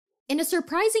In a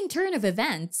surprising turn of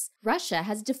events, Russia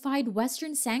has defied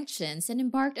Western sanctions and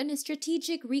embarked on a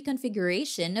strategic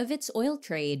reconfiguration of its oil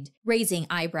trade, raising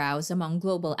eyebrows among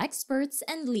global experts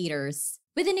and leaders.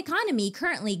 With an economy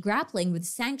currently grappling with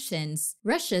sanctions,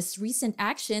 Russia's recent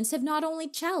actions have not only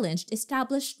challenged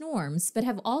established norms but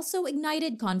have also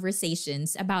ignited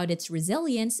conversations about its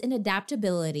resilience and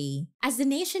adaptability. As the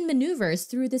nation maneuvers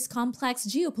through these complex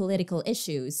geopolitical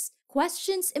issues,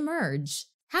 questions emerge.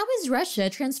 How is Russia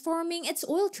transforming its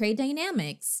oil trade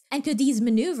dynamics? And could these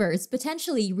maneuvers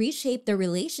potentially reshape the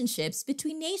relationships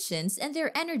between nations and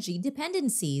their energy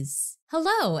dependencies?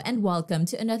 Hello and welcome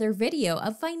to another video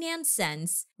of Finance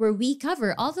Sense, where we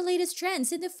cover all the latest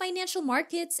trends in the financial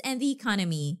markets and the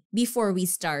economy. Before we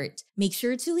start, make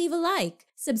sure to leave a like,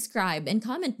 subscribe, and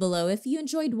comment below if you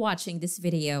enjoyed watching this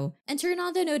video, and turn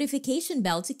on the notification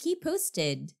bell to keep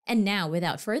posted. And now,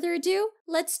 without further ado,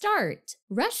 let's start!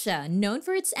 Russia, known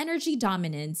for its energy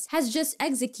dominance, has just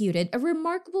executed a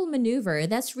remarkable maneuver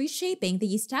that's reshaping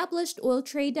the established oil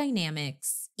trade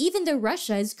dynamics. Even though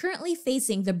Russia is currently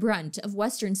facing the brunt of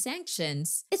Western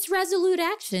sanctions, its resolute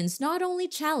actions not only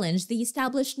challenge the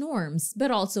established norms, but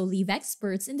also leave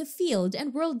experts in the field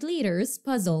and world leaders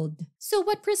puzzled. So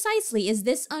what precisely is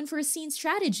this unforeseen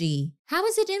strategy? How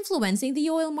is it influencing the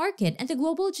oil market and the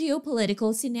global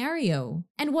geopolitical scenario?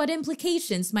 And what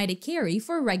implications might it carry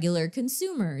for regular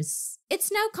consumers?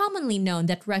 It's now commonly known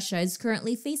that Russia is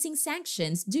currently facing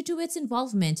sanctions due to its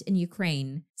involvement in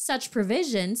Ukraine. Such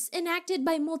provisions, enacted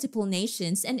by multiple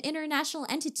nations and international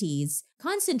entities,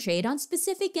 concentrate on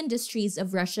specific industries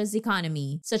of Russia's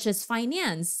economy, such as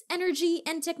finance, energy,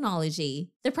 and technology.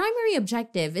 The primary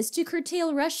objective is to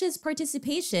curtail Russia's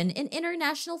participation in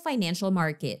international financial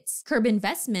markets, curb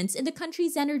investments in the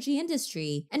country's energy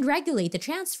industry, and regulate the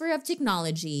transfer of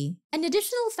technology. An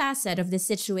additional facet of this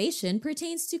situation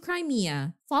pertains to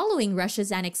Crimea. Following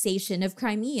Russia's annexation of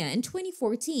Crimea in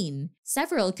 2014,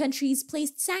 several countries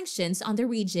placed sanctions on the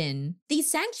region.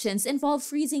 These sanctions involve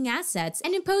freezing assets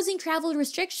and imposing travel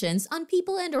restrictions on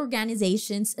people and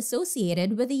organizations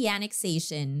associated with the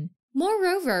annexation.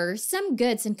 Moreover, some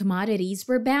goods and commodities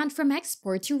were banned from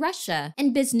export to Russia,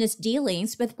 and business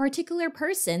dealings with particular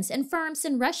persons and firms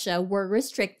in Russia were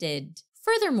restricted.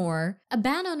 Furthermore, a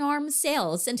ban on arms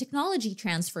sales and technology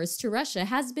transfers to Russia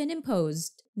has been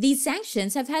imposed. These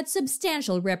sanctions have had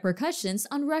substantial repercussions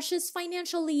on Russia's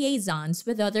financial liaisons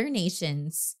with other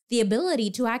nations. The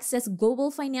ability to access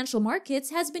global financial markets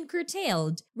has been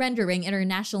curtailed, rendering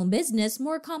international business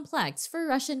more complex for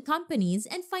Russian companies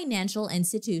and financial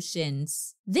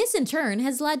institutions. This in turn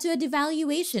has led to a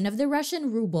devaluation of the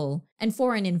Russian ruble, and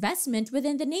foreign investment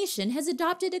within the nation has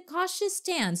adopted a cautious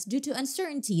stance due to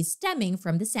uncertainties stemming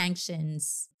from the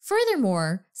sanctions.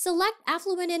 Furthermore, select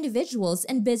affluent individuals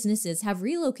and businesses have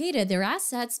relocated their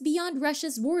assets beyond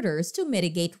Russia's borders to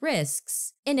mitigate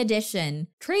risks. In addition,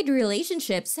 trade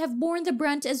relationships have borne the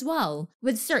brunt as well,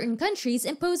 with certain countries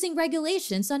imposing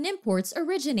regulations on imports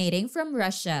originating from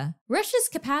Russia. Russia's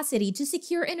capacity to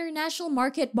secure international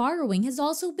market borrowing has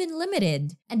also been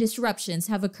limited, and disruptions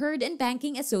have occurred in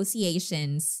banking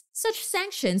associations. Such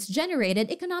sanctions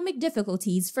generated economic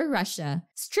difficulties for Russia,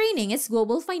 straining its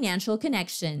global financial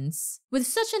connections. With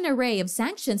such an array of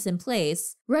sanctions in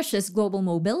place, Russia's global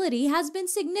mobility has been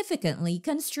significantly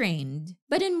constrained.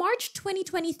 But in March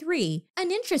 2023, an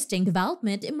interesting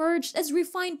development emerged as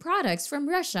refined products from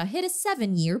Russia hit a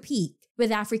 7-year peak,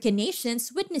 with African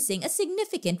nations witnessing a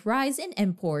significant rise in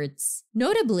imports.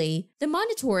 Notably, the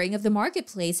monitoring of the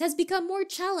marketplace has become more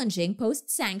challenging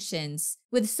post-sanctions,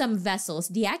 with some vessels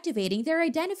deactivating their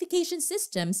identification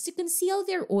systems to conceal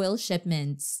their oil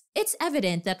shipments. It's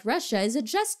evident that Russia is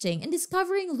adjusting and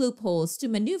discovering loopholes to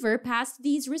maneuver past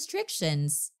these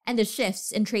restrictions, and the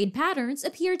shifts in trade patterns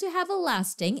appear to have a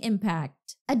lasting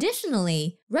impact.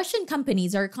 Additionally, Russian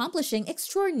companies are accomplishing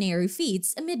extraordinary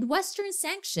feats amid Western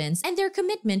sanctions and their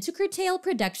commitment to curtail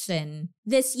production.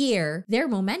 This year, their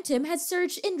momentum has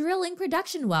surged in drilling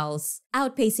production wells,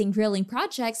 outpacing drilling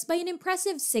projects by an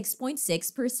impressive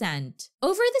 6.6%.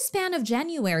 Over the span of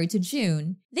January to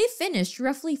June, they finished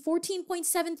roughly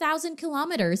 14.7 thousand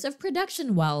kilometers of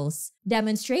production wells,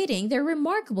 demonstrating their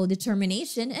remarkable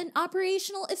determination and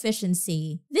operational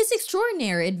efficiency. This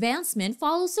extraordinary advancement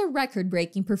follows a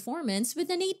record-breaking performance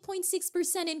with an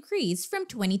 8.6% increase from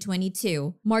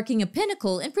 2022, marking a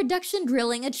pinnacle in production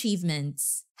drilling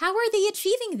achievements. How are they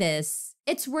achieving this?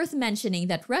 It's worth mentioning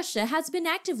that Russia has been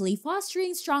actively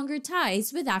fostering stronger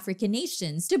ties with African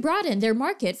nations to broaden their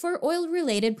market for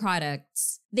oil-related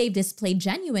products. They've displayed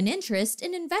genuine interest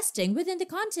in investing within the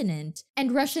continent,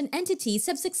 and Russian entities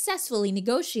have successfully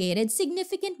negotiated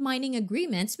significant mining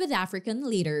agreements with African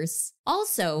leaders.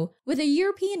 Also, with the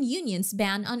European Union's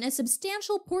ban on a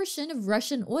substantial portion of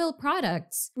Russian oil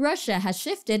products, Russia has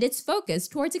shifted its focus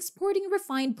towards exporting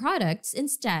refined products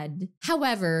instead.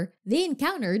 However, they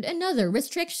encountered another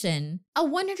restriction: a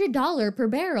 $100 per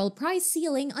barrel price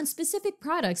ceiling on specific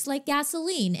products like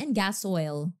gasoline and gas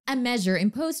oil, a measure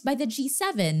imposed by the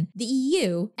G7, the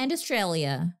EU, and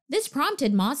Australia. This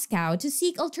prompted Moscow to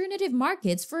seek alternative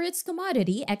markets for its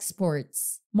commodity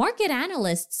exports. Market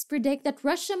analysts predict that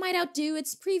Russia might outdo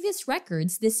its previous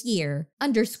records this year,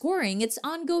 underscoring its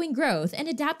ongoing growth and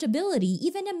adaptability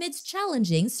even amidst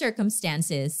challenging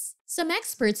circumstances. Some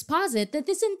experts posit that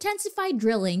this intensified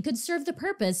drilling could serve the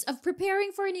purpose of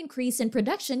preparing for an increase in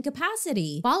production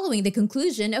capacity following the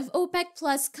conclusion of OPEC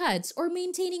Plus cuts or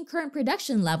maintaining current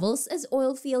production levels as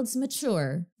oil fields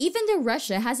mature. Even though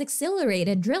Russia has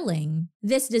accelerated drilling,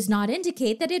 this does not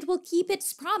indicate that it will keep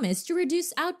its promise to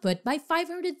reduce output by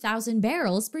 500,000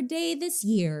 barrels per day this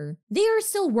year. They are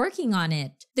still working on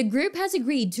it. The group has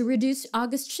agreed to reduce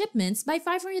August shipments by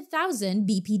 500,000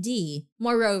 BPD.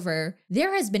 Moreover,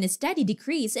 there has been a steady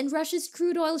decrease in Russia's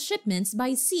crude oil shipments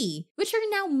by sea, which are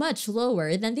now much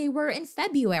lower than they were in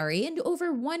February and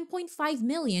over 1.5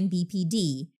 million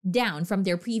BPD, down from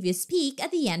their previous peak at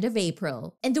the end of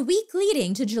April. In the week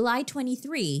leading to July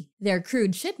 23, their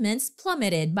crude shipments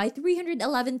plummeted by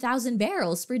 311,000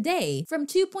 barrels per day from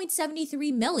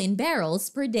 2.73 million barrels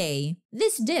per day.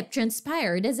 This dip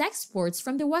transpired as exports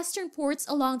from the western ports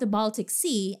along the Baltic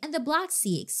Sea and the Black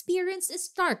Sea experienced a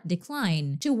stark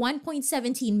decline to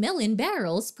 1.17 million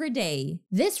barrels per day.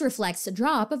 This reflects a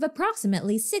drop of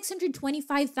approximately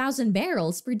 625,000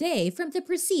 barrels per day from the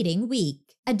preceding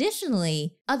week.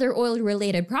 Additionally, other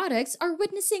oil-related products are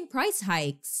witnessing price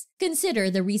hikes. Consider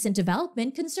the recent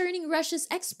development concerning Russia's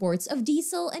exports of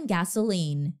diesel and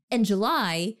gasoline. In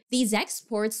July, these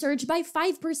exports surged by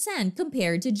 5%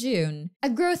 compared to June, a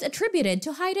growth attributed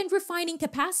to heightened refining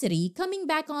capacity coming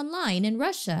back online in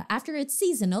Russia after its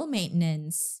seasonal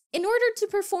maintenance. In order to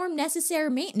perform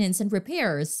necessary maintenance and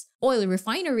repairs, oil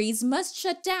refineries must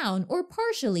shut down or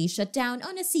partially shut down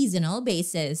on a seasonal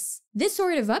basis. This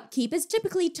sort of upkeep is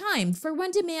typically timed for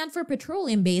when demand for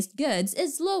petroleum-based goods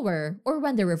is lower or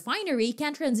when the refinery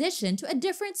can transition to a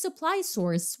different supply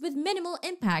source with minimal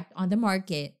impact on the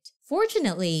market.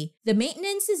 Fortunately, the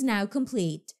maintenance is now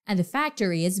complete and the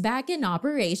factory is back in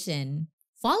operation.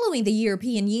 Following the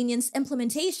European Union's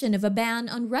implementation of a ban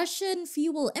on Russian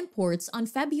fuel imports on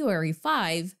February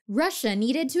 5, Russia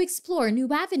needed to explore new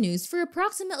avenues for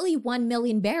approximately 1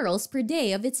 million barrels per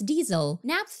day of its diesel,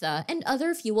 naphtha, and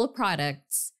other fuel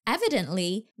products.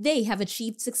 Evidently, they have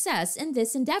achieved success in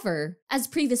this endeavor. As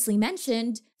previously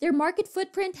mentioned, their market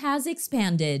footprint has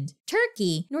expanded.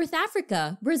 Turkey, North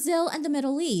Africa, Brazil, and the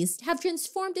Middle East have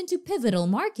transformed into pivotal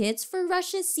markets for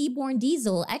Russia's seaborne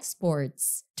diesel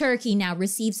exports. Turkey now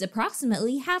receives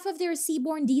approximately half of their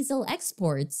seaborne diesel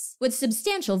exports, with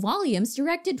substantial volumes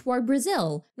directed toward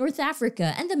Brazil, North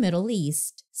Africa, and the Middle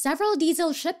East. Several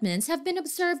diesel shipments have been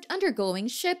observed undergoing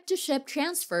ship-to-ship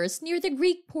transfers near the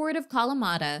Greek port of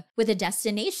Kalamata, with a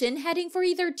destination heading for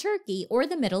either Turkey or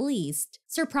the Middle East.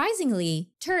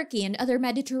 Surprisingly, Turkey and other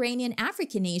Mediterranean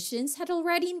African nations had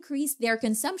already increased their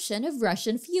consumption of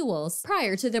Russian fuels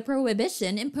prior to the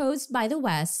prohibition imposed by the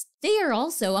West. They are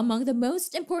also among the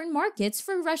most important markets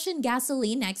for Russian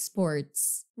gasoline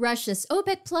exports. Russia's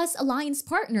OPEC Plus alliance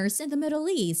partners in the Middle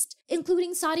East,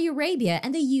 including Saudi Arabia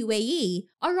and the UAE,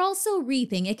 are also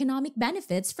reaping economic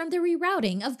benefits from the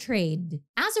rerouting of trade.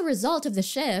 As a result of the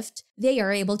shift, they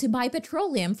are able to buy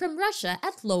petroleum from Russia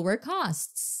at lower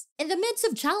costs. In the midst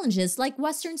of challenges like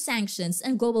Western sanctions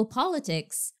and global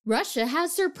politics, Russia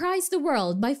has surprised the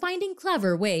world by finding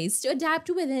clever ways to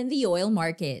adapt within the oil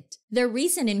market. Their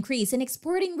recent increase in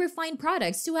exporting refined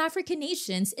products to African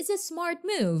nations is a smart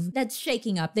move that's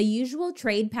shaking up the usual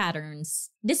trade patterns.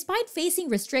 Despite facing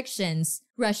restrictions,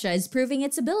 Russia is proving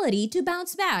its ability to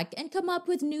bounce back and come up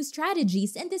with new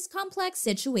strategies in this complex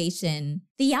situation.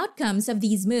 The outcomes of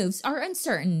these moves are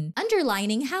uncertain,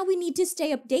 underlining how we need to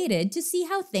stay updated to see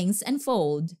how things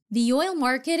unfold. The oil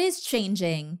market is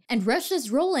changing, and Russia's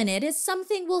role in it is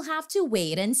something we'll have to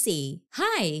wait and see.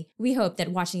 Hi! We hope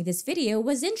that watching this video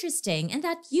was interesting and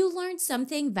that you learned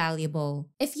something valuable.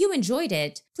 If you enjoyed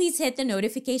it, please hit the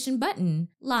notification button,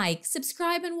 like,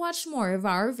 subscribe, and watch more of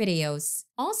our videos.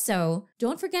 Also,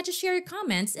 don't forget to share your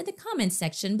comments in the comments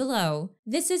section below.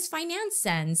 This is Finance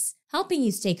Sense, helping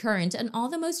you stay current on all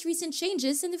the most recent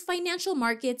changes in the financial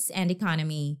markets and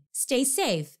economy. Stay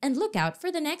safe and look out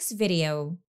for the next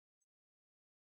video.